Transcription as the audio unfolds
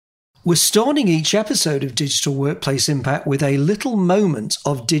We're starting each episode of Digital Workplace Impact with a little moment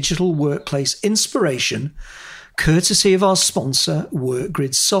of digital workplace inspiration, courtesy of our sponsor,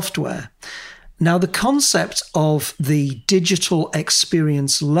 WorkGrid Software. Now, the concept of the digital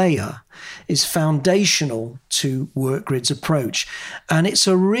experience layer is foundational to WorkGrid's approach, and it's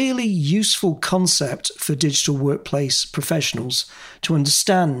a really useful concept for digital workplace professionals to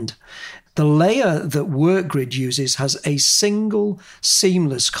understand. The layer that WorkGrid uses has a single,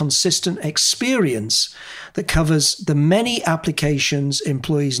 seamless, consistent experience that covers the many applications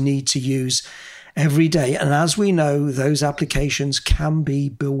employees need to use every day. And as we know, those applications can be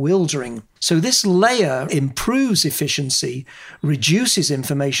bewildering. So this layer improves efficiency, reduces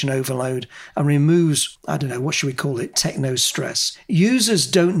information overload, and removes, what should we call it, techno stress. Users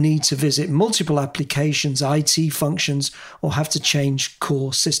don't need to visit multiple applications, IT functions, or have to change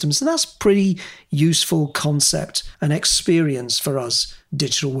core systems. And that's pretty useful concept and experience for us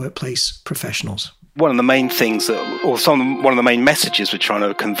digital workplace professionals. One of the main things one of the main messages we're trying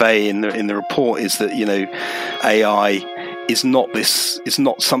to convey in the report is that, AI is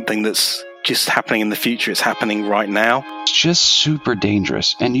not something that's just happening in the future. It's happening right now. It's just super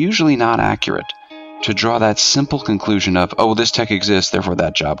dangerous and usually not accurate to draw that simple conclusion of, this tech exists, therefore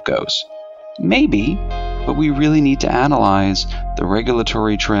that job goes. Maybe, but we really need to analyze the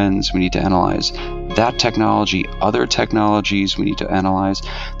regulatory trends. We need to analyze that technology, other technologies. We need to analyze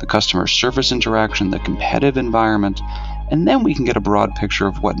the customer service interaction, the competitive environment, and then we can get a broad picture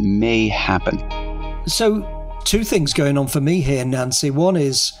of what may happen. So, two things going on for me here, Nancy. One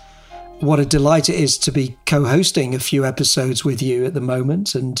is what a delight it is to be co-hosting a few episodes with you at the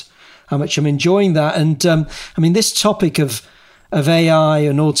moment and how much I'm enjoying that. And this topic of AI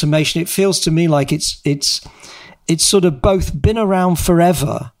and automation, it feels to me like it's sort of both been around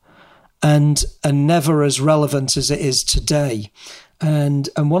forever and never as relevant as it is today. And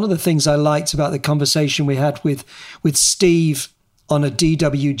one of the things I liked about the conversation we had with Steve on a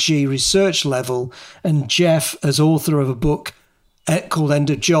DWG research level and Jeff as author of a book called End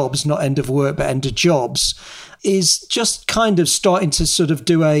of Jobs, not End of Work, but End of Jobs, is just kind of starting to sort of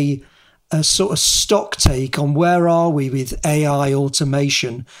do a sort of stock take on where are we with AI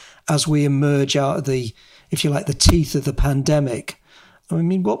automation as we emerge out of the, if you like, the teeth of the pandemic.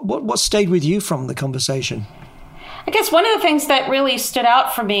 What stayed with you from the conversation? I guess one of the things that really stood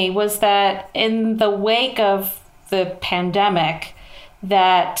out for me was that in the wake of the pandemic,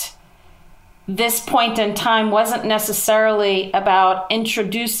 that this point in time wasn't necessarily about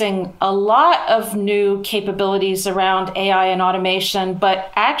introducing a lot of new capabilities around AI and automation,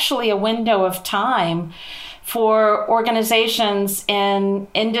 but actually a window of time for organizations in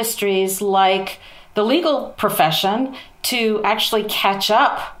industries like the legal profession to actually catch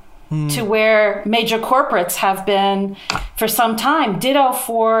up to where major corporates have been for some time. Ditto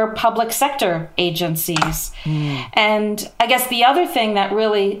for public sector agencies. And I guess the other thing that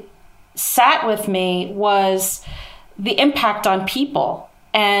really sat with me was the impact on people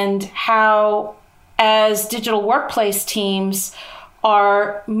and how, as digital workplace teams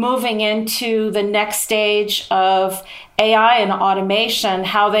are moving into the next stage of AI and automation,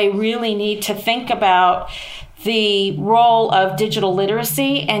 how they really need to think about the role of digital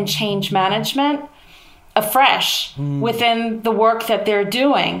literacy and change management afresh within the work that they're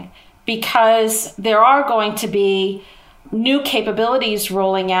doing, because there are going to be new capabilities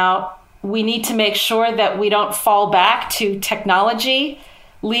rolling out. We need to make sure that we don't fall back to technology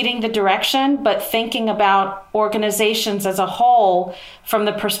leading the direction, but thinking about organizations as a whole from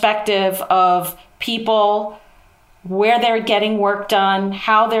the perspective of people, where they're getting work done,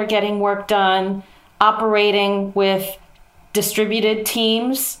 how they're getting work done, operating with distributed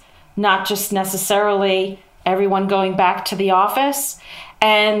teams, not just necessarily everyone going back to the office.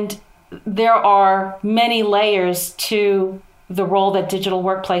 And there are many layers to the role that digital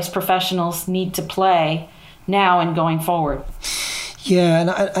workplace professionals need to play now and going forward. Yeah,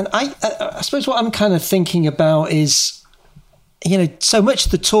 and I suppose what I'm kind of thinking about is, so much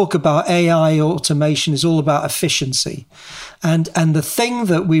the talk about AI automation is all about efficiency. And the thing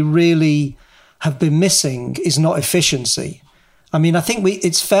that we really have been missing is not efficiency. I think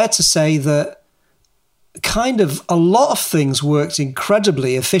it's fair to say that kind of a lot of things worked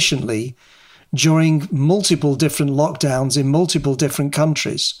incredibly efficiently during multiple different lockdowns in multiple different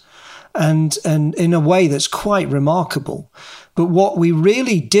countries, and in a way that's quite remarkable. But what we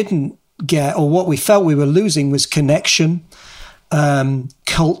really didn't get, or what we felt we were losing, was connection,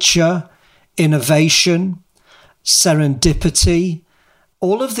 culture, innovation, serendipity,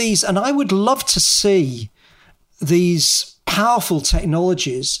 all of these. And I would love to see these powerful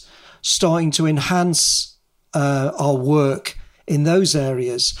technologies starting to enhance our work in those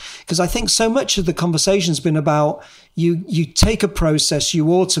areas. Because I think so much of the conversation's been about you take a process, you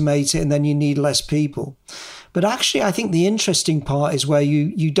automate it, and then you need less people. But actually, I think the interesting part is where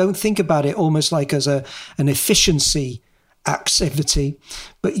you don't think about it almost like as an efficiency activity,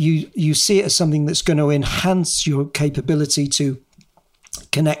 but you see it as something that's going to enhance your capability to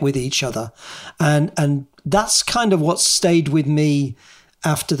connect with each other. And that's kind of what stayed with me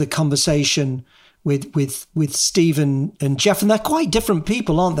after the conversation with Steve and Jeff. And they're quite different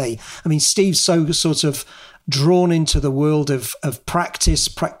people, aren't they? I mean, Steve's so sort of drawn into the world of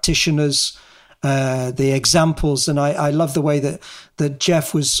practitioners, the examples. And I love the way that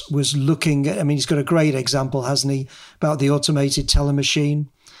Jeff was looking at, I mean, he's got a great example, hasn't he, about the automated teller machine,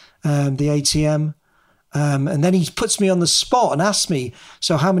 the ATM. And then he puts me on the spot and asks me,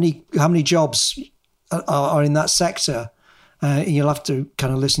 so how many jobs are in that sector? You'll have to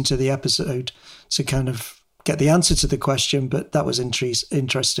kind of listen to the episode to kind of get the answer to the question, but that was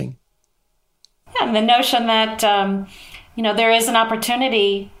interesting. Yeah, and the notion that, there is an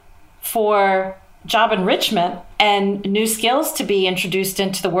opportunity for job enrichment and new skills to be introduced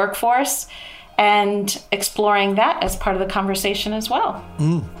into the workforce, and exploring that as part of the conversation as well.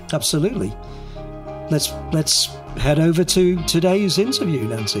 Absolutely. Let's head over to today's interview,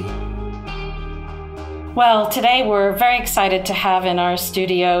 Nancy. Well, today we're very excited to have in our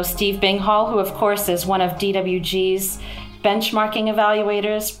studio Steve Binghall, who of course is one of DWG's benchmarking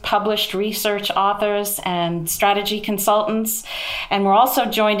evaluators, published research authors, and strategy consultants. And we're also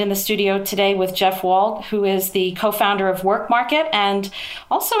joined in the studio today with Jeff Wald, who is the co-founder of WorkMarket and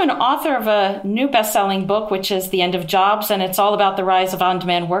also an author of a new best-selling book, which is The End of Jobs, and it's all about the rise of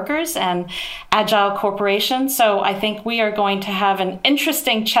on-demand workers and agile corporations. So I think we are going to have an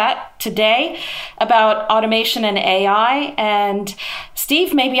interesting chat today about automation and AI. And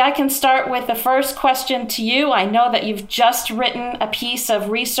Steve, maybe I can start with the first question to you. I know that you've just written a piece of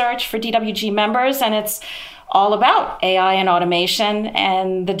research for DWG members, and it's all about AI and automation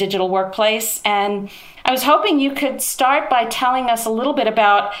and the digital workplace. And I was hoping you could start by telling us a little bit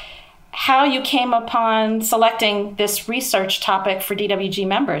about how you came upon selecting this research topic for DWG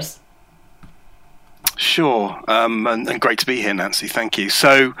members. Sure, and great to be here, Nancy. Thank you.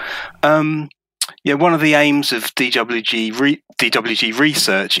 So, one of the aims of DWG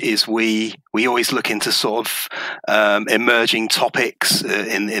research is we always look into sort of emerging topics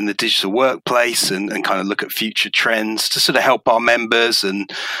in the digital workplace and kind of look at future trends to sort of help our members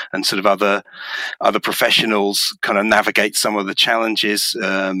and sort of other professionals kind of navigate some of the challenges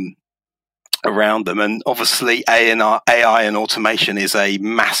around them. And obviously AI and automation is a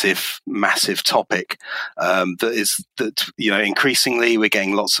massive topic that increasingly we're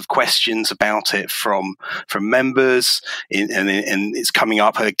getting lots of questions about it from members and it's coming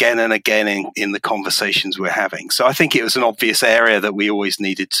up again and again in the conversations we're having. So I think it was an obvious area that we always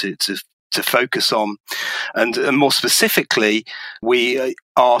needed to focus on. And more specifically, we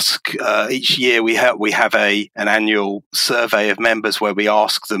ask each year we have an annual survey of members where we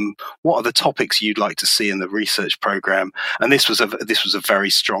ask them, what are the topics you'd like to see in the research program? And this was a very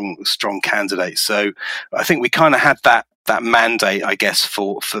strong candidate. So I think we kind of had that mandate, I guess,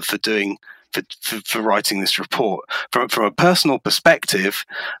 for writing this report. From a personal perspective,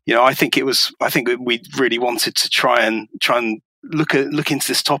 I think we really wanted to try and look into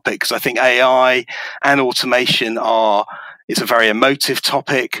this topic because I think AI and automation it's a very emotive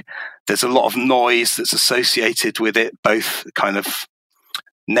topic. There's a lot of noise that's associated with it, both kind of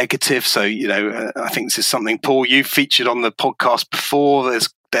negative. So, I think this is something, Paul, you've featured on the podcast before.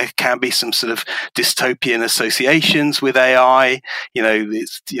 There can be some sort of dystopian associations with AI.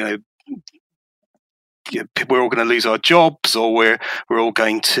 We're all going to lose our jobs, or we're all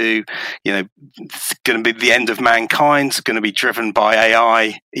going to, it's going to be the end of mankind. It's going to be driven by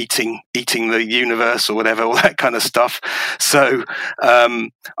AI eating the universe or whatever, all that kind of stuff. So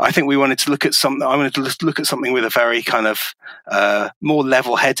I think we wanted to look at something. I wanted to look at something with a very kind of more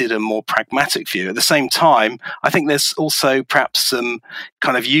level-headed and more pragmatic view. At the same time, I think there's also perhaps some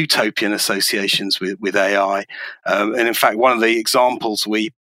kind of utopian associations with AI. And in fact, one of the examples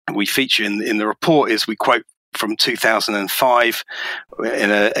we feature in the report is we quote from 2005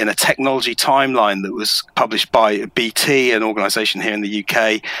 in a technology timeline that was published by BT, an organisation here in the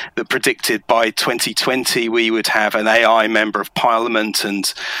UK, that predicted by 2020 we would have an AI member of Parliament,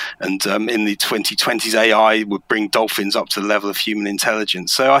 and in the 2020s AI would bring dolphins up to the level of human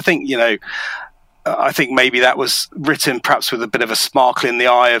intelligence. So I think I think maybe that was written perhaps with a bit of a sparkle in the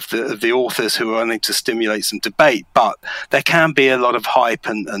eye of the authors who are wanting to stimulate some debate, but there can be a lot of hype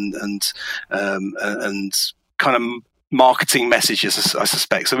and kind of marketing messages, I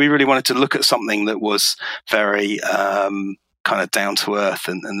suspect. So we really wanted to look at something that was very kind of down to earth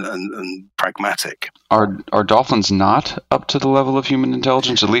and pragmatic. Are dolphins not up to the level of human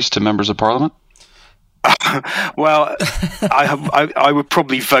intelligence, at least to members of parliament? Well, I would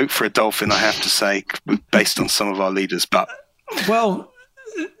probably vote for a dolphin, I have to say, based on some of our leaders. But well,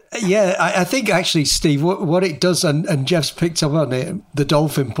 yeah, I think actually, Steve, what it does, and Jeff's picked up on it, the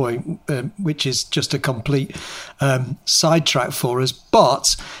dolphin point, which is just a complete sidetrack for us.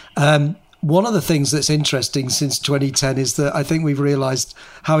 But one of the things that's interesting since 2010 is that I think we've realised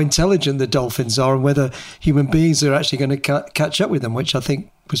how intelligent the dolphins are and whether human beings are actually going to catch up with them, which I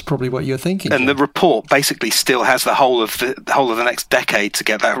think was probably what you're thinking. And the report basically still has the whole of the next decade to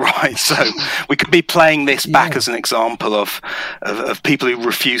get that right. So we could be playing this back as an example of people who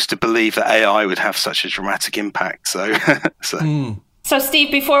refuse to believe that AI would have such a dramatic impact. So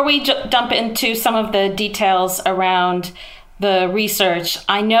Steve, before we jump into some of the details around the research,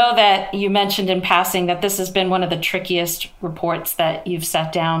 I know that you mentioned in passing that this has been one of the trickiest reports that you've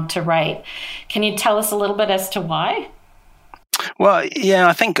sat down to write. Can you tell us a little bit as to why? Well, yeah,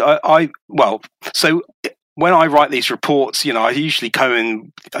 I think so when I write these reports, I usually go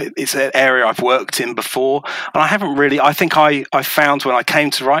in, it's an area I've worked in before, and I haven't really, I think I found when I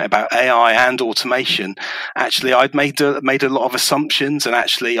came to write about AI and automation, actually I'd made a lot of assumptions, and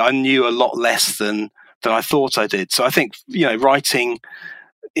actually I knew a lot less than I thought I did. So I think, writing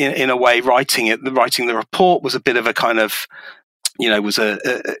the report was a bit of a kind of, was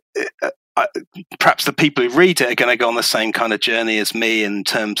perhaps the people who read it are going to go on the same kind of journey as me in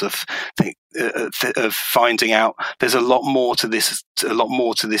terms of finding out there's a lot more to this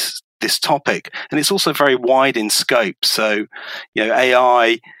topic, and it's also very wide in scope. So,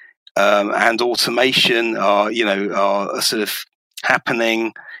 AI and automation are sort of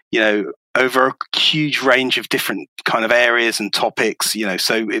happening, over a huge range of different kind of areas and topics.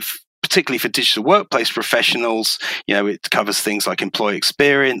 So particularly for digital workplace professionals, it covers things like employee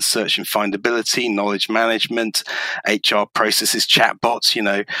experience, search and findability, knowledge management, HR processes, chatbots,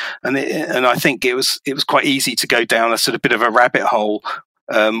 and I think it was quite easy to go down a sort of bit of a rabbit hole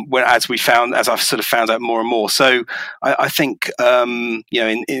as I've sort of found out more and more. So I think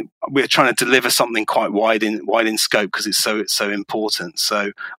we're trying to deliver something quite wide in scope because it's so important.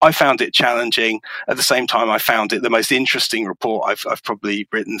 So I found it challenging. At the same time, I found it the most interesting report I've probably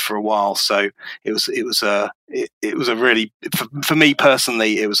written for a while. So it was a really, for me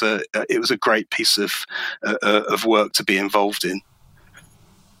personally, it was a great piece of work to be involved in.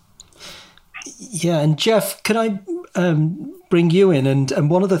 Yeah, and Jeff, can I bring you in? And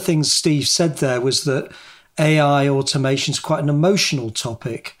one of the things Steve said there was that AI automation is quite an emotional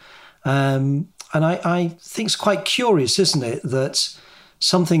topic. And I think it's quite curious, isn't it, that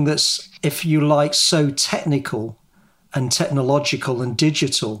something that's, if you like, so technical and technological and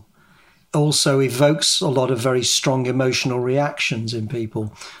digital also evokes a lot of very strong emotional reactions in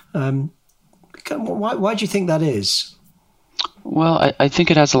people. Why do you think that is? Well, I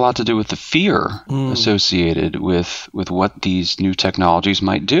think it has a lot to do with the fear associated with what these new technologies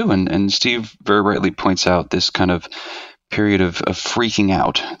might do. And Steve very rightly points out this kind of period of freaking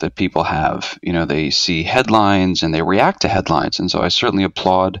out that people have. They see headlines and they react to headlines. And so I certainly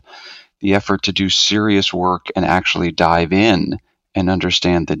applaud the effort to do serious work and actually dive in and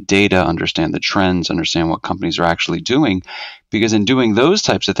understand the data, understand the trends, understand what companies are actually doing. Because in doing those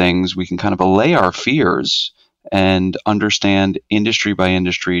types of things, we can kind of allay our fears and understand industry by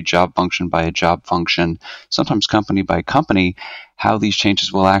industry, job function by a job function, sometimes company by company, how these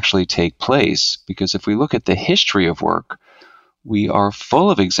changes will actually take place. Because if we look at the history of work, we are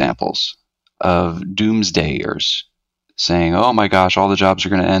full of examples of doomsdayers saying, oh my gosh, all the jobs are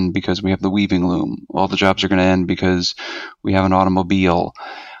going to end because we have the weaving loom. All the jobs are going to end because we have an automobile.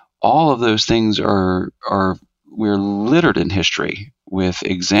 All of those things we're littered in history with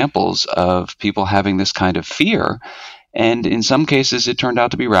examples of people having this kind of fear. And in some cases, it turned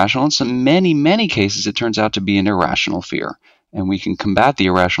out to be rational. In some many cases, it turns out to be an irrational fear. And we can combat the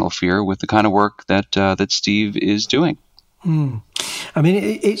irrational fear with the kind of work that Steve is doing. I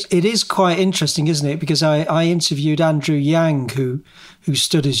mean, it is quite interesting, isn't it? Because I interviewed Andrew Yang, who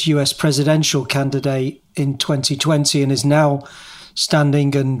stood as US presidential candidate in 2020 and is now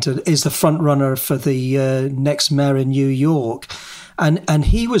standing and is the front runner for the next mayor in New York. And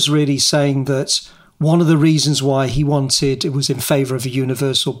he was really saying that one of the reasons why he was in favor of a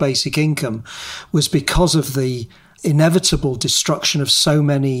universal basic income was because of the inevitable destruction of so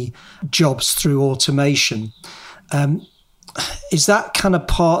many jobs through automation. Is that kind of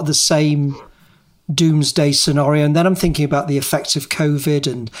part of the same doomsday scenario? And then I'm thinking about the effects of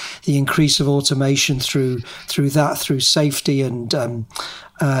COVID and the increase of automation through safety and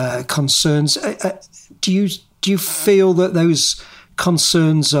concerns. Do do you feel that those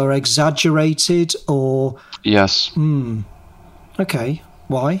concerns are exaggerated or? Yes. Okay.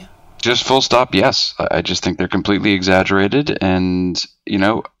 Why? Just full stop. Yes. I just think they're completely exaggerated. And,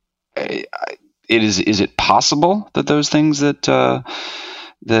 is it possible that those things that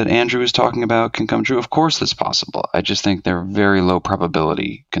Andrew is talking about can come true? Of course it's possible. I just think they're very low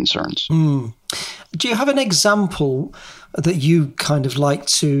probability concerns. Do you have an example that you kind of like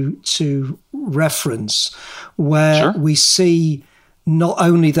to reference where we see not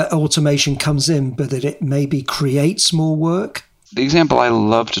only that automation comes in, but that it maybe creates more work? The example I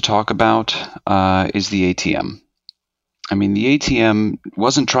love to talk about is the ATM. I mean, the ATM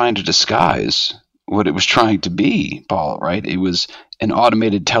wasn't trying to disguise what it was trying to be, Paul, right? It was an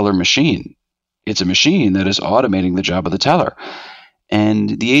automated teller machine. It's a machine that is automating the job of the teller. And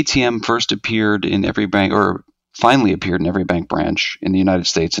the ATM first appeared in every bank, or finally appeared in every bank branch in the United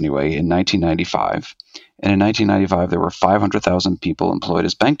States anyway, in 1995. And in 1995, there were 500,000 people employed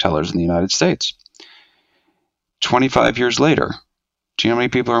as bank tellers in the United States. 25 years later, do you know how many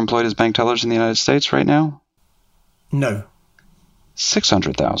people are employed as bank tellers in the United States right now? No.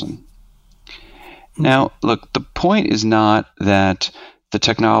 600,000. Now, look, the point is not that the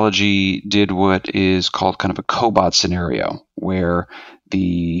technology did what is called kind of a cobot scenario, where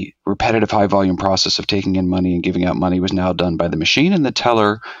the repetitive high-volume process of taking in money and giving out money was now done by the machine, and the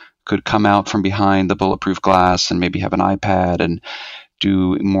teller could come out from behind the bulletproof glass and maybe have an iPad and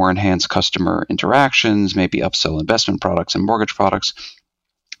do more enhanced customer interactions, maybe upsell investment products and mortgage products.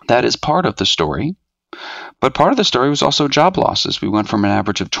 That is part of the story. But part of the story was also job losses. We went from an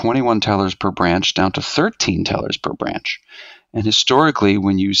average of 21 tellers per branch down to 13 tellers per branch. And historically,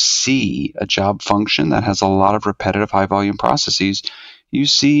 when you see a job function that has a lot of repetitive high-volume processes, you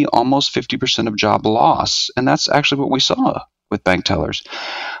see almost 50% of job loss. And that's actually what we saw with bank tellers.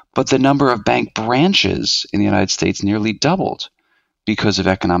 But the number of bank branches in the United States nearly doubled because of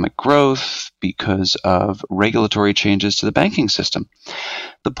economic growth, because of regulatory changes to the banking system.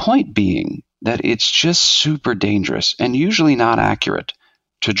 The point being that it's just super dangerous and usually not accurate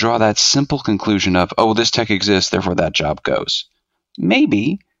to draw that simple conclusion of, oh, this tech exists, therefore that job goes.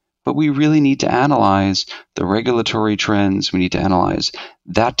 Maybe, but we really need to analyze the regulatory trends. We need to analyze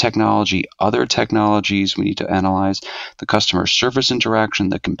that technology, other technologies. We need to analyze the customer service interaction,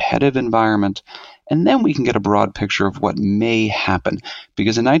 the competitive environment, and then we can get a broad picture of what may happen.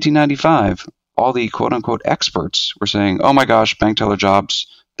 Because in 1995, all the quote-unquote experts were saying, oh my gosh, bank teller jobs,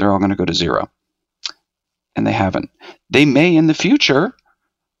 they're all going to go to zero. And they haven't. They may in the future,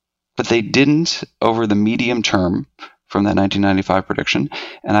 but they didn't over the medium term from that 1995 prediction.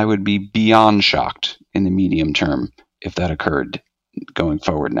 And I would be beyond shocked in the medium term if that occurred going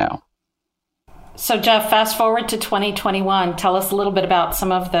forward now. So, Jeff, fast forward to 2021. Tell us a little bit about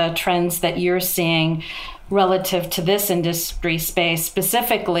some of the trends that you're seeing relative to this industry space,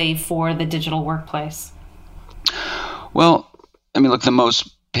 specifically for the digital workplace. Well, I mean, look, the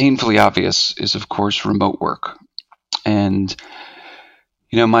most painfully obvious is, of course, remote work. And,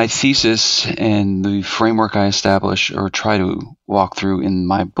 my thesis and the framework I establish or try to walk through in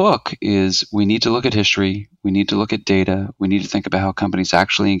my book is we need to look at history, we need to look at data, we need to think about how companies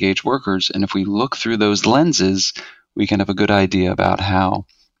actually engage workers. And if we look through those lenses, we can have a good idea about how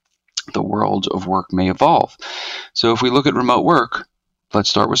the world of work may evolve. So if we look at remote work, let's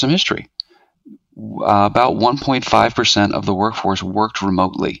start with some history. About 1.5% of the workforce worked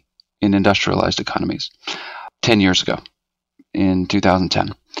remotely in industrialized economies 10 years ago in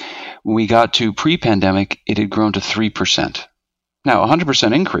 2010. When we got to pre-pandemic, it had grown to 3%. Now,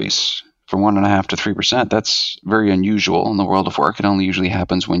 100% increase from 1.5% to 3%, that's very unusual in the world of work. It only usually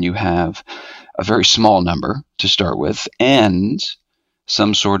happens when you have a very small number to start with and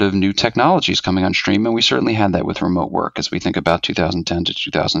some sort of new technologies coming on stream. And we certainly had that with remote work as we think about 2010 to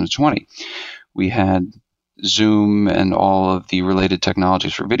 2020. We had Zoom and all of the related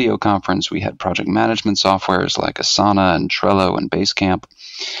technologies for video conference. We had project management softwares like Asana and Trello and Basecamp.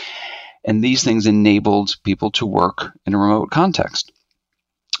 And these things enabled people to work in a remote context.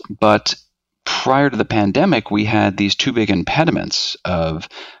 But prior to the pandemic, we had these two big impediments of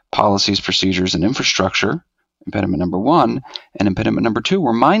policies, procedures, and infrastructure. Impediment number one and impediment number two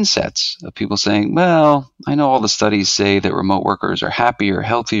were mindsets of people saying, well, I know all the studies say that remote workers are happier,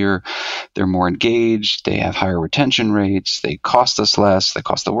 healthier, they're more engaged, they have higher retention rates, they cost us less, they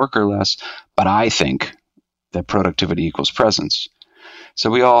cost the worker less, but I think that productivity equals presence. So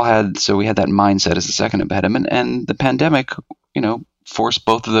we had that mindset as the second impediment, and the pandemic, forced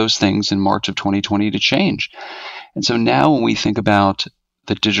both of those things in March of 2020 to change. And so now when we think about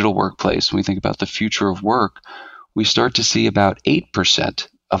the digital workplace, when we think about the future of work, we start to see about 8%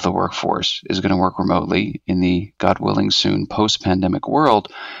 of the workforce is going to work remotely in the, God willing, soon post-pandemic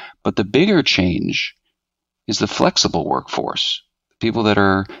world. But the bigger change is the flexible workforce. People that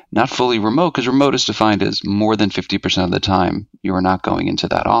are not fully remote, because remote is defined as more than 50% of the time you are not going into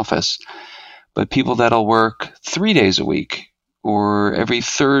that office. But people that'll work 3 days a week, or every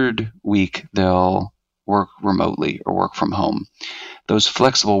third week they'll work remotely or work from home. Those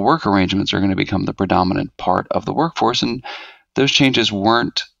flexible work arrangements are going to become the predominant part of the workforce, and those changes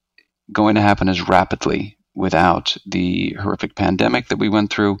weren't going to happen as rapidly without the horrific pandemic that we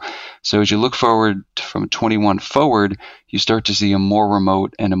went through. So as you look forward from 21 forward, you start to see a more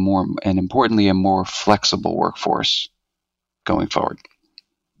remote and importantly, a more flexible workforce going forward.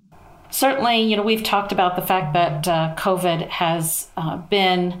 Certainly, we've talked about the fact that COVID has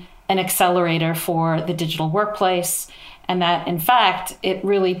been an accelerator for the digital workplace, and that, in fact, it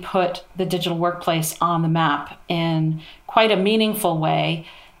really put the digital workplace on the map in quite a meaningful way,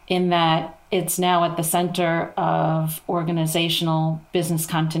 in that it's now at the center of organizational business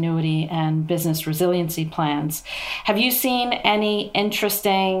continuity and business resiliency plans. Have you seen any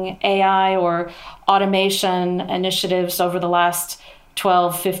interesting AI or automation initiatives over the last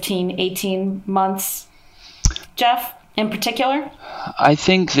 12, 15, 18 months, Jeff, in particular? I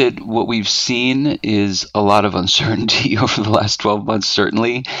think that what we've seen is a lot of uncertainty over the last 12 months,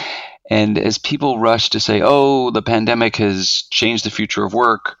 certainly. And as people rush to say, oh, the pandemic has changed the future of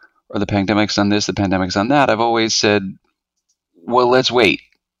work, or the pandemic's done this, the pandemic's done that, I've always said, well, let's wait.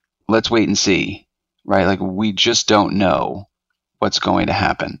 Let's wait and see, right? Like, we just don't know what's going to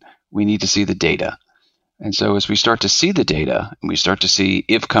happen. We need to see the data. And so as we start to see the data, and we start to see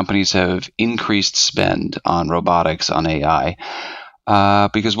if companies have increased spend on robotics, on AI,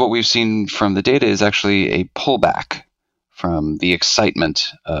 because what we've seen from the data is actually a pullback from the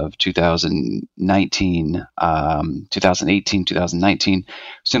excitement of 2018, 2019, we've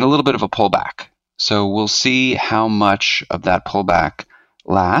seen a little bit of a pullback. So we'll see how much of that pullback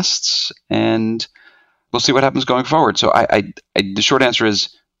lasts, and we'll see what happens going forward. So the short answer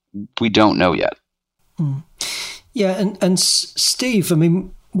is we don't know yet. Yeah, and Steve, I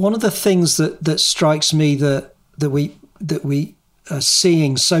mean, one of the things that strikes me that we are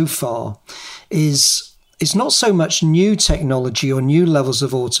seeing so far is it's not so much new technology or new levels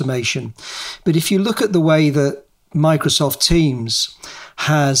of automation, but if you look at the way that Microsoft Teams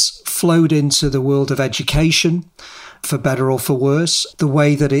has flowed into the world of education, for better or for worse, the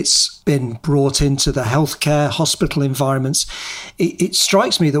way that it's been brought into the healthcare, hospital environments, it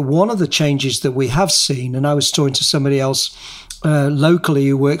strikes me that one of the changes that we have seen, and I was talking to somebody else locally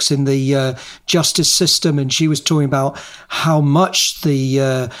who works in the justice system, and she was talking about how much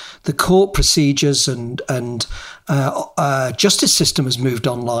the court procedures and justice system has moved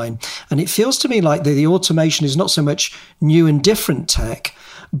online. And it feels to me like the automation is not so much new and different tech,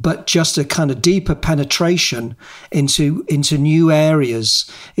 but just a kind of deeper penetration into new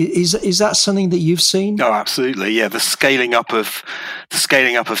areas. Is that something that you've seen? Oh, absolutely. Yeah, the scaling up of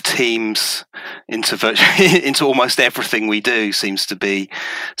teams into almost everything we do seems to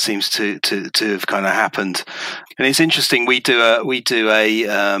have kind of happened. And it's interesting. We do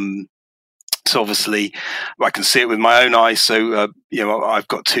a so obviously, I can see it with my own eyes. So, I've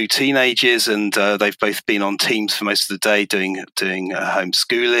got two teenagers, and they've both been on Teams for most of the day doing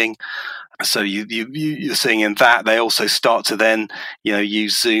homeschooling. So you're seeing in that they also start to then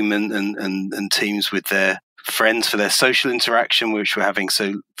use Zoom and Teams with their friends for their social interaction, which we're having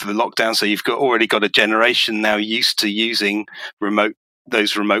for the lockdown. So you've already got a generation now used to using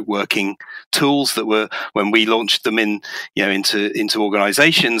those remote working tools that were, when we launched them into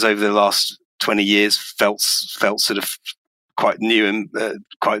organizations over the last 20 years, felt sort of quite new and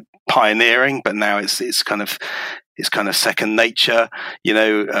quite pioneering, but now it's kind of second nature. You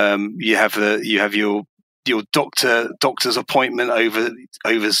have your doctor's appointment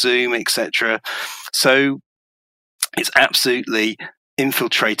over Zoom, etc. So it's absolutely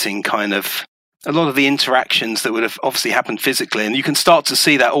infiltrating kind of a lot of the interactions that would have obviously happened physically, and you can start to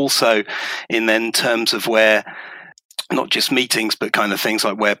see that also in terms of where, not just meetings, but kind of things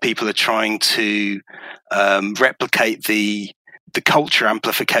like where people are trying to replicate the culture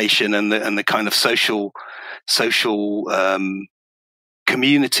amplification and the kind of social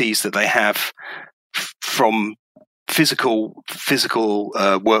communities that they have from physical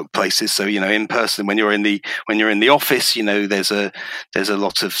workplaces. So in person, when you're in the office, there's a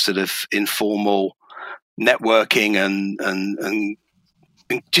lot of sort of informal networking and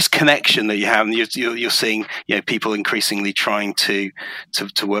just connection that you have, and you're seeing people increasingly trying to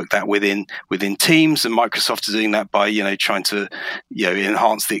work that within teams, and Microsoft is doing that by trying to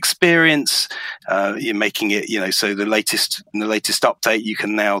enhance the experience. You're making it so the latest update you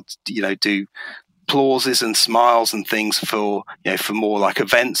can now do applauses and smiles and things for more like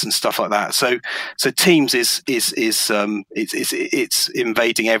events and stuff like that. So Teams is it's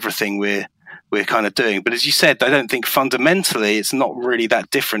invading everything we're kind of doing. But as you said, I don't think fundamentally it's not really that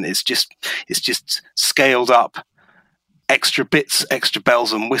different. It's just scaled up extra bits, extra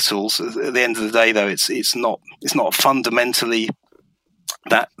bells and whistles. At the end of the day, though, it's not fundamentally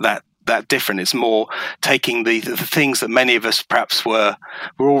that different. It's more taking the things that many of us perhaps were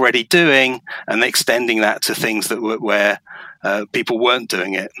already doing and extending that to things that where people weren't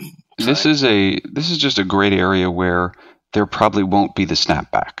doing it. So. This is just a great area where there probably won't be the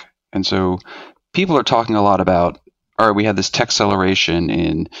snapback. And so people are talking a lot about, all right, we had this tech acceleration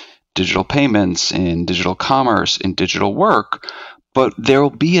in digital payments, in digital commerce, in digital work, but there will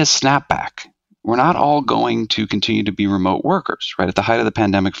be a snapback. We're not all going to continue to be remote workers, right? At the height of the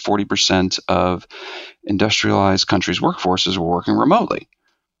pandemic, 40% of industrialized countries' workforces were working remotely.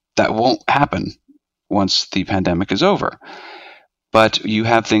 That won't happen once the pandemic is over. But you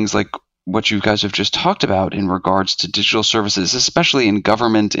have things like what you guys have just talked about in regards to digital services, especially in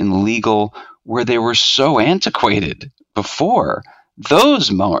government and legal, where they were so antiquated before.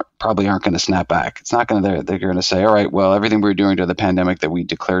 Those probably aren't going to snap back. It's not going to. They're going to say, all right, well, everything we were doing during the pandemic that we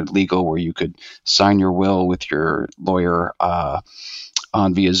declared legal, where you could sign your will with your lawyer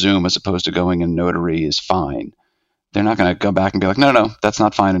on via Zoom as opposed to going in notary, is fine. They're not going to go back and be like, no, that's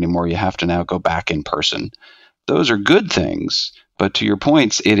not fine anymore. You have to now go back in person. Those are good things. But to your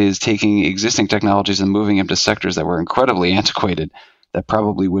points, it is taking existing technologies and moving them to sectors that were incredibly antiquated, that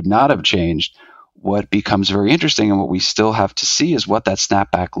probably would not have changed. What becomes very interesting and what we still have to see is what that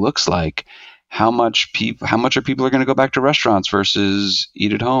snapback looks like. How much are people going to go back to restaurants versus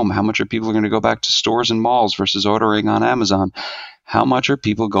eat at home? How much are people going to go back to stores and malls versus ordering on Amazon? How much are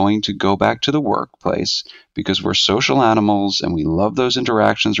people going to go back to the workplace? Because we're social animals and we love those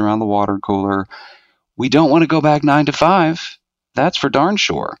interactions around the water cooler. We don't want to go back 9 to 5. That's for darn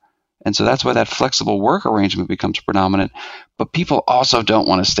sure. And so that's why that flexible work arrangement becomes predominant. But people also don't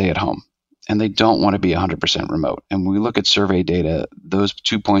want to stay at home, and they don't want to be 100% remote. And when we look at survey data, those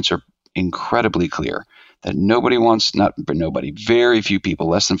 2 points are incredibly clear, that very few people,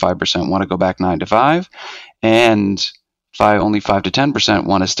 less than 5%, want to go back 9 to 5, and only 5 to 10%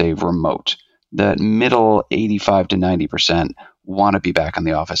 want to stay remote. That middle 85 to 90% want to be back in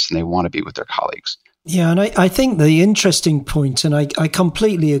the office, and they want to be with their colleagues. Yeah, and I think the interesting point, and I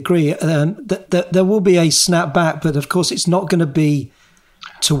completely agree, that there will be a snapback, but of course it's not going to be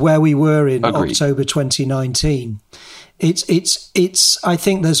to where we were in Agreed. October 2019. It's. I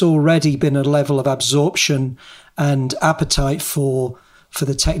think there's already been a level of absorption and appetite for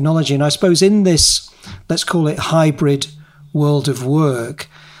the technology, and I suppose in this, let's call it hybrid world of work,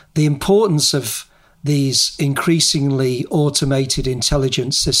 the importance of these increasingly automated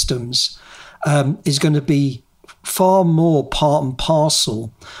intelligent systems is going to be far more part and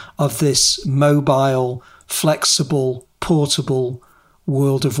parcel of this mobile, flexible, portable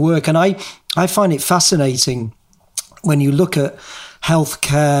world of work. And I find it fascinating when you look at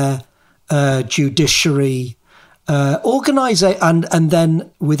healthcare, judiciary, and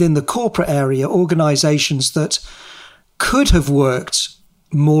then within the corporate area, organizations that could have worked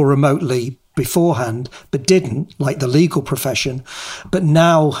more remotely beforehand, but didn't, like the legal profession, but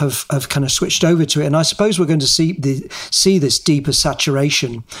now have kind of switched over to it. And I suppose we're going to see this deeper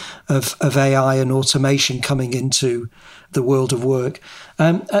saturation of AI and automation coming into the world of work.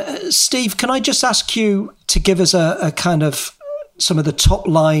 Steve, can I just ask you to give us a kind of some of the top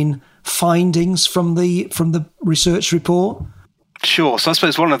line findings from the research report? Sure. So I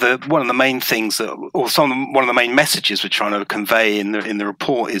suppose one of the main things one of the main messages we're trying to convey in the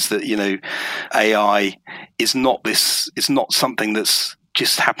report is that AI is not something that's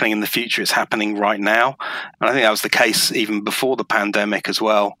just happening in the future. It's happening right now, and I think that was the case even before the pandemic as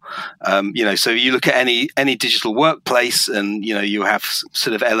well. So you look at any digital workplace, and you have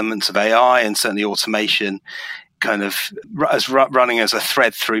sort of elements of AI and certainly automation, kind of as running as a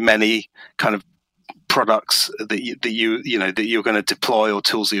thread through many kind of products that you're going to deploy, or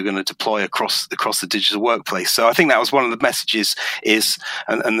tools that you're going to deploy across the digital workplace. So I think that was one of the messages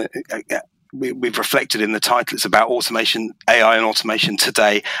we've reflected in the title. It's about automation, AI and automation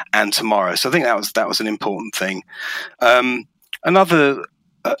today and tomorrow. So I think that was an important thing. Another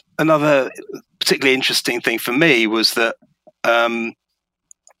particularly interesting thing for me was that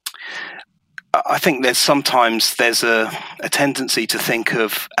I think there's a tendency to think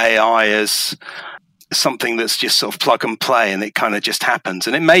of AI as something that's just sort of plug and play, and it kind of just happens.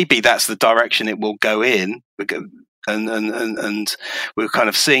 And it may be that's the direction it will go in. And we're kind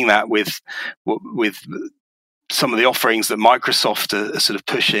of seeing that with some of the offerings that Microsoft are sort of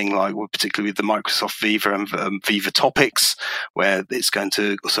pushing, like particularly with the Microsoft Viva and Viva Topics, where it's going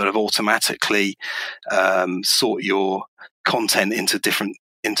to sort of automatically sort your content into different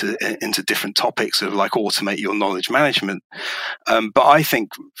topics, sort of like automate your knowledge management. But I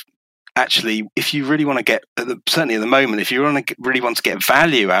think actually, if you really want to get, certainly at the moment, if you really want to get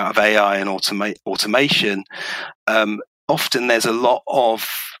value out of AI and automation, often there's a lot of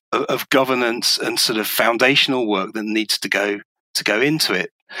governance and sort of foundational work that needs to go into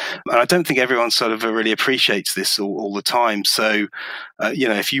it. And I don't think everyone sort of really appreciates this all the time. So,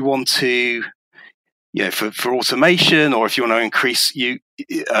 if you want to, for automation, or if you want to increase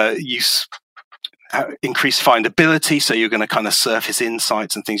increase findability, so you're going to kind of surface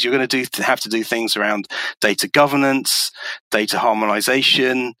insights and things, you're going to have to do things around data governance, data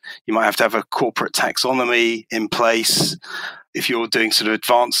harmonization. You might have to have a corporate taxonomy in place. If you're doing sort of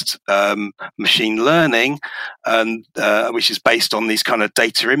advanced machine learning, and which is based on these kind of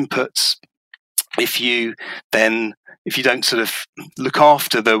data inputs, if you don't sort of look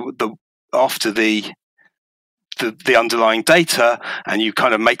after the underlying data, and you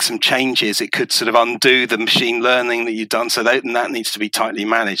kind of make some changes, it could sort of undo the machine learning that you've done. So that needs to be tightly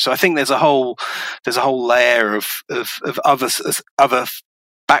managed. So I think there's a whole layer of other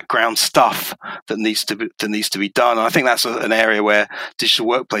background stuff that needs to be done. And I think that's an area where digital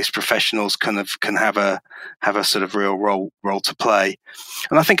workplace professionals can have a sort of real role to play.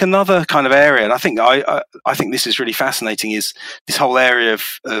 And I think another kind of area, and I think this is really fascinating, is this whole area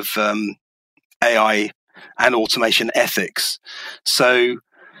of AI and automation ethics. So,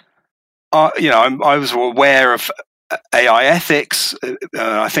 I was aware of AI ethics.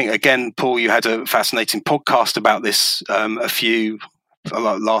 I think, again, Paul, you had a fascinating podcast about this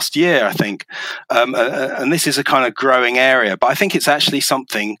last year, I think. And this is a kind of growing area, but I think it's actually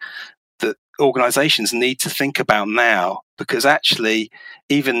something that organizations need to think about now, because actually,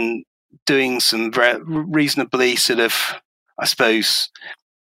 even doing some reasonably sort of, I suppose,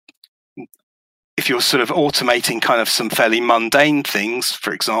 if you're sort of automating kind of some fairly mundane things,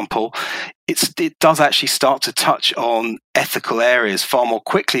 for example, it does actually start to touch on ethical areas far more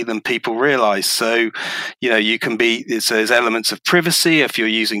quickly than people realize. So, there's elements of privacy if you're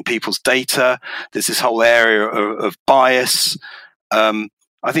using people's data. There's this whole area of bias. I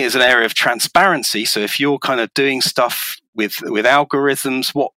think there's an area of transparency. So if you're kind of doing stuff with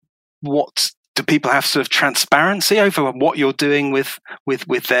algorithms, what do people have sort of transparency over what you're doing with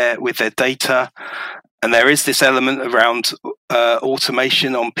their data? And there is this element around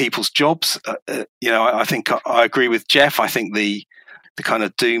automation on people's jobs. I think I agree with Jeff. I think the kind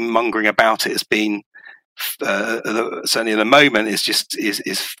of doom mongering about it has been certainly at the moment is just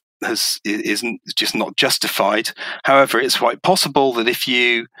not justified. However, it's quite possible that if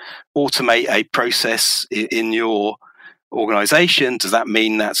you automate a process in your organization, does that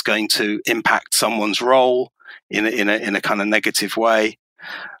mean that's going to impact someone's role in a kind of negative way?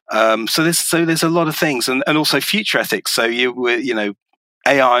 So there's a lot of things, and also future ethics. So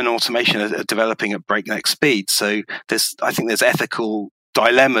AI and automation are developing at breakneck speed. So I think there's ethical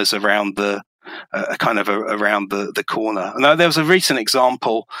dilemmas around around the corner. And there was a recent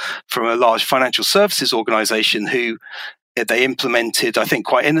example from a large financial services organization who they implemented, I think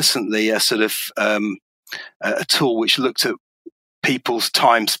quite innocently, a sort of a tool which looked at people's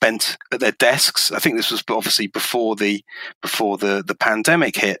time spent at their desks. I think this was obviously before the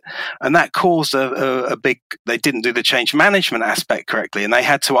pandemic hit, and that caused a big. They didn't do the change management aspect correctly, and they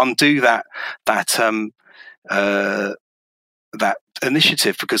had to undo that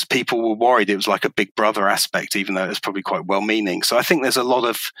initiative because people were worried it was like a Big Brother aspect, even though it was probably quite well-meaning. So I think there's a lot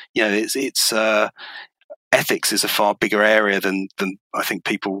of it's ethics is a far bigger area than I think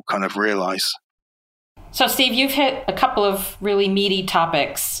people kind of realize. So, Steve, you've hit a couple of really meaty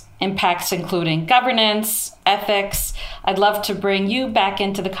topics, impacts including governance, ethics. I'd love to bring you back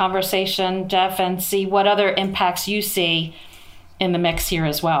into the conversation, Jeff, and see what other impacts you see in the mix here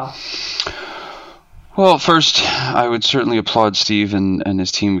as well. Well, first, I would certainly applaud Steve and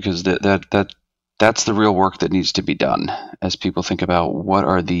his team, because that's the real work that needs to be done as people think about what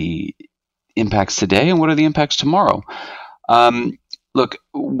are the impacts today and what are the impacts tomorrow. Look,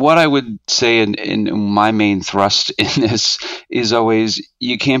 what I would say in my main thrust in this is always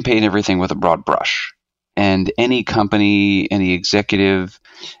you can't paint everything with a broad brush. And any company, any executive,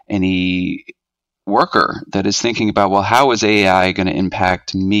 any worker that is thinking about, well, how is AI going to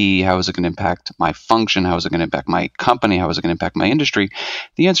impact me? How is it going to impact my function? How is it going to impact my company? How is it going to impact my industry?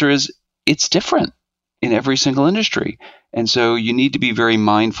 The answer is it's different in every single industry. And so you need to be very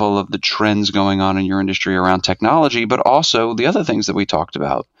mindful of the trends going on in your industry around technology, but also the other things that we talked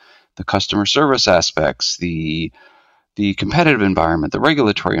about, the customer service aspects, the competitive environment, the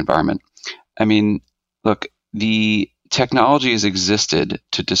regulatory environment. I mean, look, the technology has existed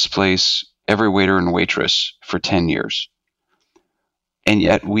to displace every waiter and waitress for 10 years. And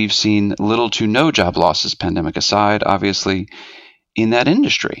yet we've seen little to no job losses, pandemic aside, obviously, in that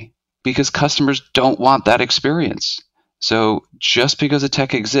industry because customers don't want that experience. So just because a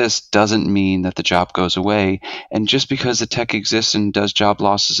tech exists doesn't mean that the job goes away. And just because the tech exists and does job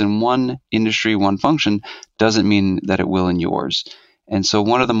losses in one industry, one function, doesn't mean that it will in yours. And so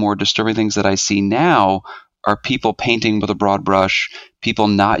one of the more disturbing things that I see now are people painting with a broad brush, people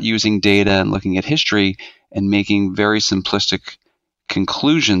not using data and looking at history and making very simplistic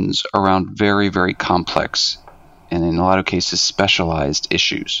conclusions around very, very complex and in a lot of cases specialized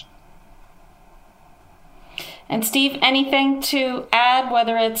issues. And Steve, anything to add,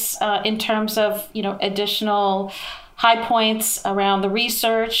 whether it's in terms of additional high points around the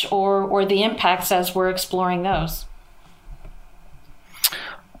research or the impacts as we're exploring those?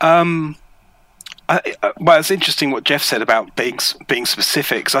 Well, it's interesting what Jeff said about being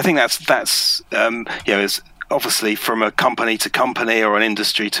specific. So I think that's is obviously from a company to company or an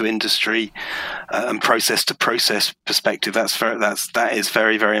industry to industry and process to process perspective. That is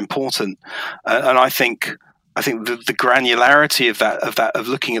very, very important. And I think the granularity of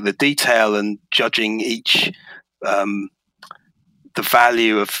looking at the detail and judging each the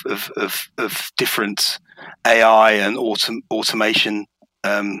value of different AI and automation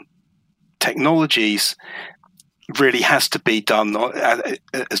technologies really has to be done,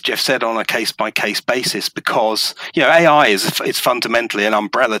 as Jeff said, on a case-by-case basis, because AI is fundamentally an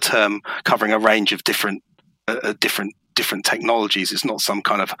umbrella term covering a range of different technologies. It's not some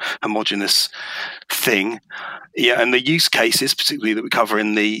kind of homogeneous thing. Yeah, and the use cases, particularly that we cover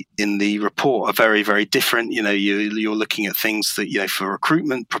in the report, are very, very different. You're looking at things that for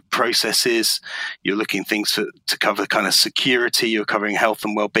recruitment processes. You're looking at things to cover kind of security. You're covering health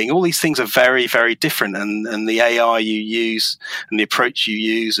and well-being. All these things are very, very different, and the AI you use and the approach you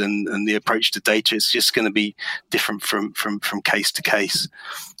use and the approach to data is just going to be different from case to case.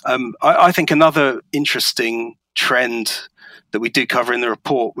 I think another interesting trend that we do cover in the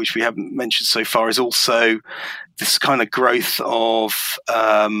report, which we haven't mentioned so far, is also this kind of growth of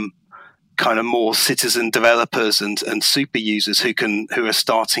kind of more citizen developers and super users who are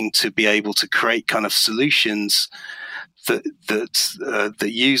starting to be able to create kind of solutions that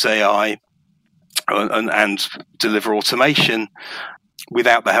use AI and deliver automation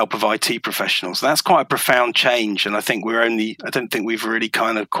without the help of IT professionals. That's quite a profound change, and I think I don't think we've really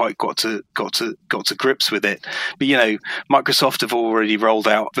kind of quite got to grips with it. But Microsoft have already rolled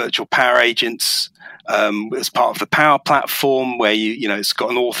out virtual power agents as part of the Power Platform, where it's got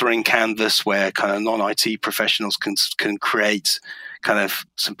an authoring canvas where kind of non-IT professionals can create kind of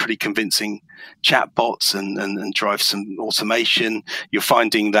some pretty convincing chatbots and drive some automation. You're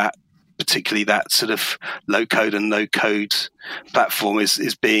finding that particularly that sort of low-code and no-code platform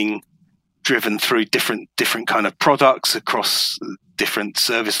is being driven through different kind of products across different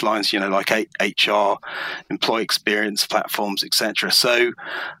service lines, like HR, employee experience platforms, etc. So,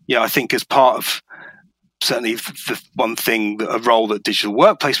 I think as part of certainly the one thing, a role that digital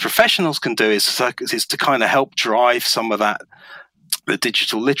workplace professionals can do is to kind of help drive some of that, the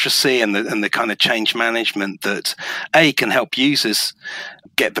digital literacy and the kind of change management that can help users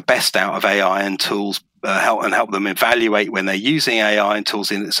get the best out of AI and tools, help them evaluate when they're using AI and tools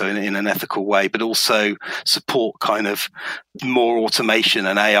in an ethical way, but also support kind of more automation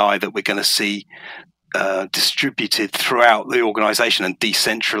and AI that we're going to see distributed throughout the organization and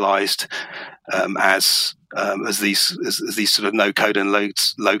decentralized as these sort of no code and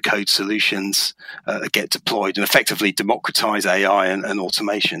low code solutions get deployed and effectively democratize AI and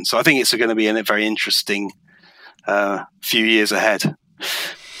automation. So I think it's going to be a very interesting few years ahead.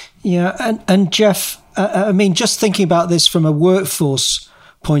 Yeah, and Jeff, I mean, just thinking about this from a workforce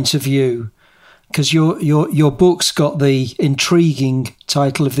point of view, because your book's got the intriguing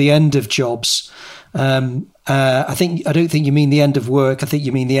title of The End of Jobs. I don't think you mean the end of work. I think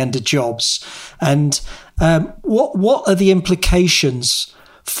you mean the end of jobs. And what are the implications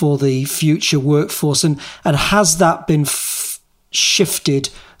for the future workforce? And has that been shifted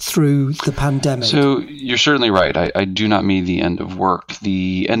through the pandemic? So you're certainly right. I do not mean the end of work.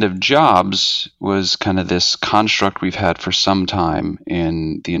 The end of jobs was kind of this construct we've had for some time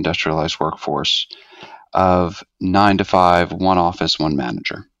in the industrialized workforce of 9 to 5, one office, one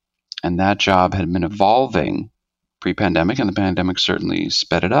manager. And that job had been evolving pre-pandemic, and the pandemic certainly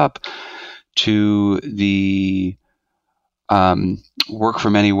sped it up, to the work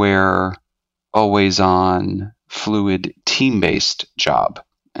from anywhere, always on, fluid, team-based job.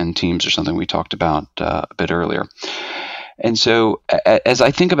 And teams are something we talked about a bit earlier. And so as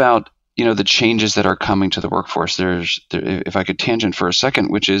I think about, the changes that are coming to the workforce, if I could tangent for a second,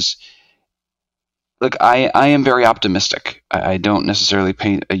 which is, look, I am very optimistic. I don't necessarily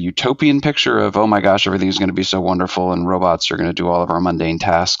paint a utopian picture of, oh my gosh, everything is going to be so wonderful and robots are going to do all of our mundane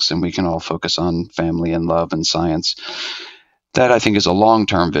tasks and we can all focus on family and love and science. That I think is a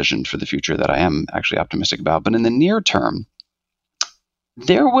long-term vision for the future that I am actually optimistic about. But in the near term,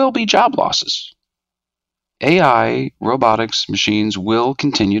 there will be job losses. AI, robotics, machines will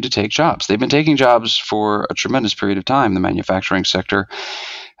continue to take jobs. They've been taking jobs for a tremendous period of time. The manufacturing sector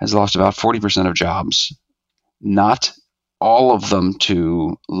has lost about 40% of jobs, not all of them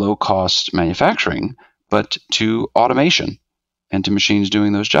to low-cost manufacturing, but to automation and to machines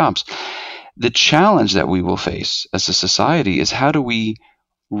doing those jobs. The challenge that we will face as a society is how do we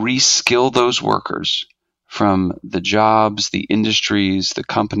reskill those workers from the jobs, the industries, the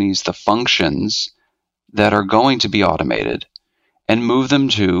companies, the functions that are going to be automated and move them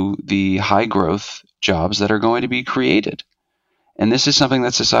to the high-growth jobs that are going to be created. And this is something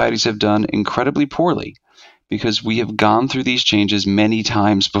that societies have done incredibly poorly because we have gone through these changes many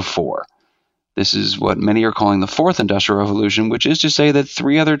times before. This is what many are calling the fourth industrial revolution, which is to say that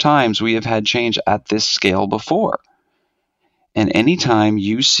 3 other times we have had change at this scale before. And anytime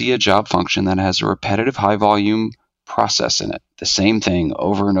you see a job function that has a repetitive high-volume process in it, the same thing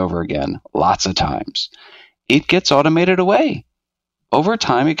over and over again, lots of times, it gets automated away. Over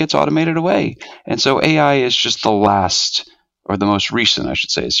time, it gets automated away. And so AI is just the last, or the most recent, I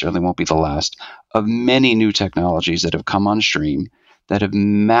should say, it certainly won't be the last, of many new technologies that have come on stream that have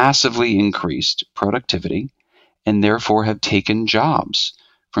massively increased productivity and therefore have taken jobs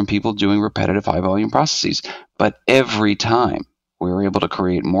from people doing repetitive high-volume processes. But every time we're able to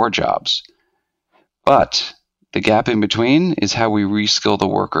create more jobs. But the gap in between is how we reskill the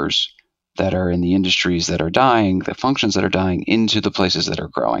workers that are in the industries that are dying, the functions that are dying, into the places that are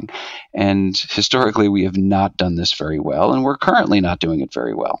growing. And historically, we have not done this very well, and we're currently not doing it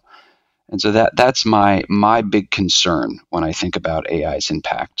very well. And so that's my big concern when I think about AI's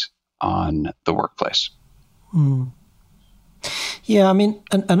impact on the workplace. Mm. Yeah, I mean,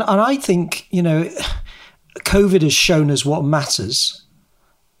 and I think, COVID has shown us what matters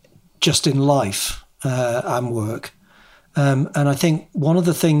just in life and work. And I think one of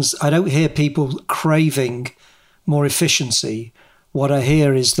the things, I don't hear people craving more efficiency. What I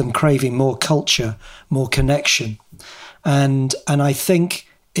hear is them craving more culture, more connection. And I think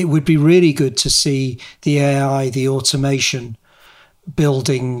it would be really good to see the AI, the automation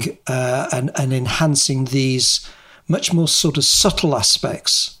building and enhancing these much more sort of subtle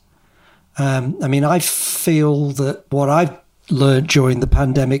aspects. I feel that what I've learned during the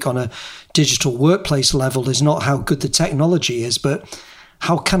pandemic on a digital workplace level is not how good the technology is, but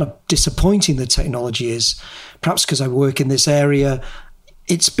how kind of disappointing the technology is. Perhaps because I work in this area,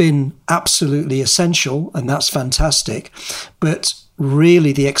 it's been absolutely essential, and that's fantastic. But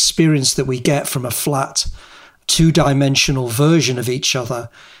really, the experience that we get from a flat, two-dimensional version of each other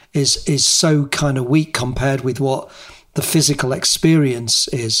is so kind of weak compared with what the physical experience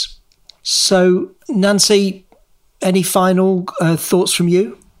is. So, Nancy, any final thoughts from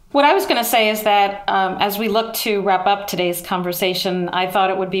you? What I was going to say is that as we look to wrap up today's conversation, I thought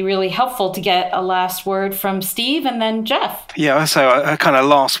it would be really helpful to get a last word from Steve and then Jeff. Yeah, so a kind of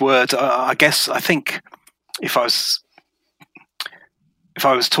last word. I think if I was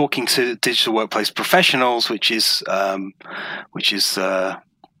talking to digital workplace professionals, which is who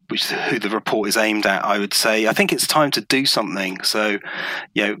the report is aimed at, I would say I think it's time to do something. So,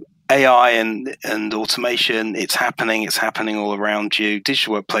 AI and automation, it's happening all around you.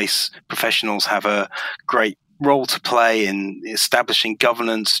 Digital workplace professionals have a great role to play in establishing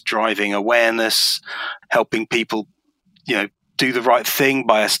governance, driving awareness, helping people, do the right thing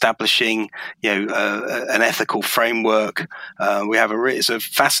by establishing, an ethical framework. It's a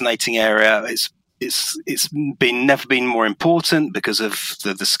fascinating area. It's never been more important because of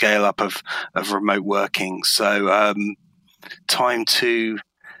the scale up of remote working. So, time to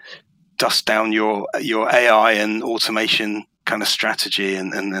dust down your AI and automation kind of strategy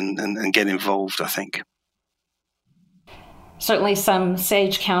and get involved, I think. certainly some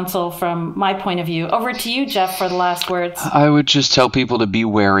sage counsel from my point of view. Over to you, Jeff, for the last words. I would just tell people to be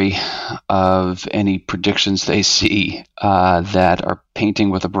wary of any predictions they see that are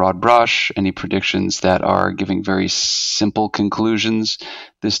painting with a broad brush, any predictions that are giving very simple conclusions.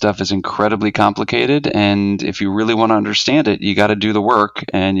 This stuff is incredibly complicated, and if you really want to understand it, you got to do the work,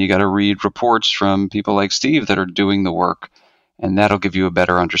 and you got to read reports from people like Steve that are doing the work, and that'll give you a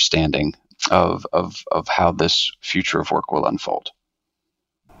better understanding of how this future of work will unfold.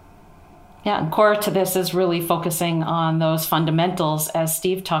 Yeah, and core to this is really focusing on those fundamentals, as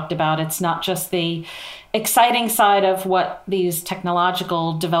Steve talked about. It's not just the exciting side of what these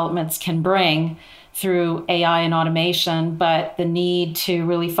technological developments can bring through AI and automation, but the need to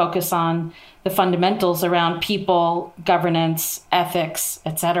really focus on the fundamentals around people, governance, ethics,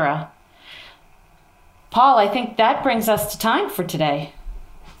 etc. Paul, I think that brings us to time for today.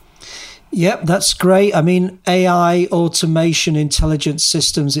 Yep, that's great. I mean, AI, automation, intelligent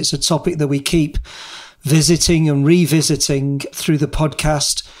systems, it's a topic that we keep visiting and revisiting through the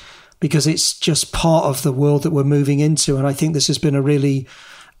podcast because it's just part of the world that we're moving into. And I think this has been a really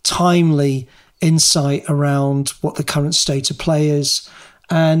timely insight around what the current state of play is.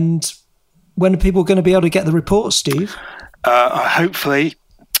 And when are people going to be able to get the report, Steve? Hopefully.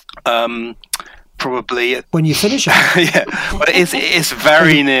 Probably when you finish it. Yeah, but it's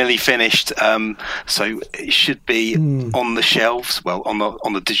very nearly finished. So it should be on the shelves, well,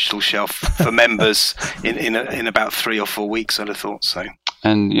 on the digital shelf for members in about 3 or 4 weeks, I'd have thought. So.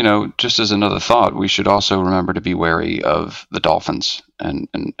 And just as another thought, we should also remember to be wary of the dolphins and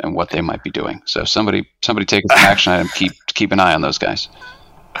what they might be doing. So somebody take some action item. Keep an eye on those guys.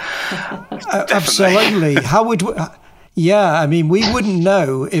 Absolutely. How would we? Yeah, I mean, we wouldn't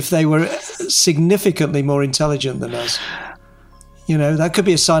know if they were significantly more intelligent than us. That could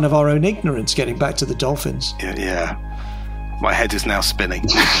be a sign of our own ignorance, getting back to the dolphins. Yeah. My head is now spinning.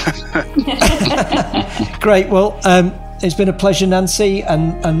 Great. Well, it's been a pleasure, Nancy,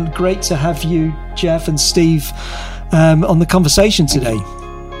 and great to have you, Jeff and Steve, on the conversation today.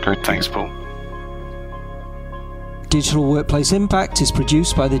 Great. Thanks, Paul. Digital Workplace Impact is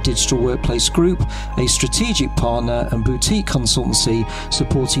produced by the Digital Workplace Group, a strategic partner and boutique consultancy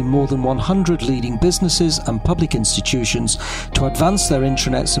supporting more than 100 leading businesses and public institutions to advance their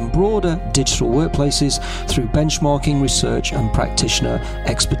intranets and broader digital workplaces through benchmarking, research and practitioner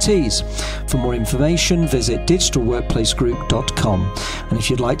expertise. For more information, visit digitalworkplacegroup.com. And if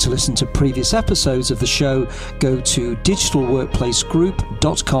you'd like to listen to previous episodes of the show, go to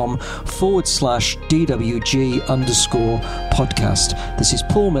digitalworkplacegroup.com/DWG_podcast. This is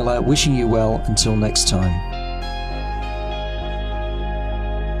Paul Miller wishing you well until next time.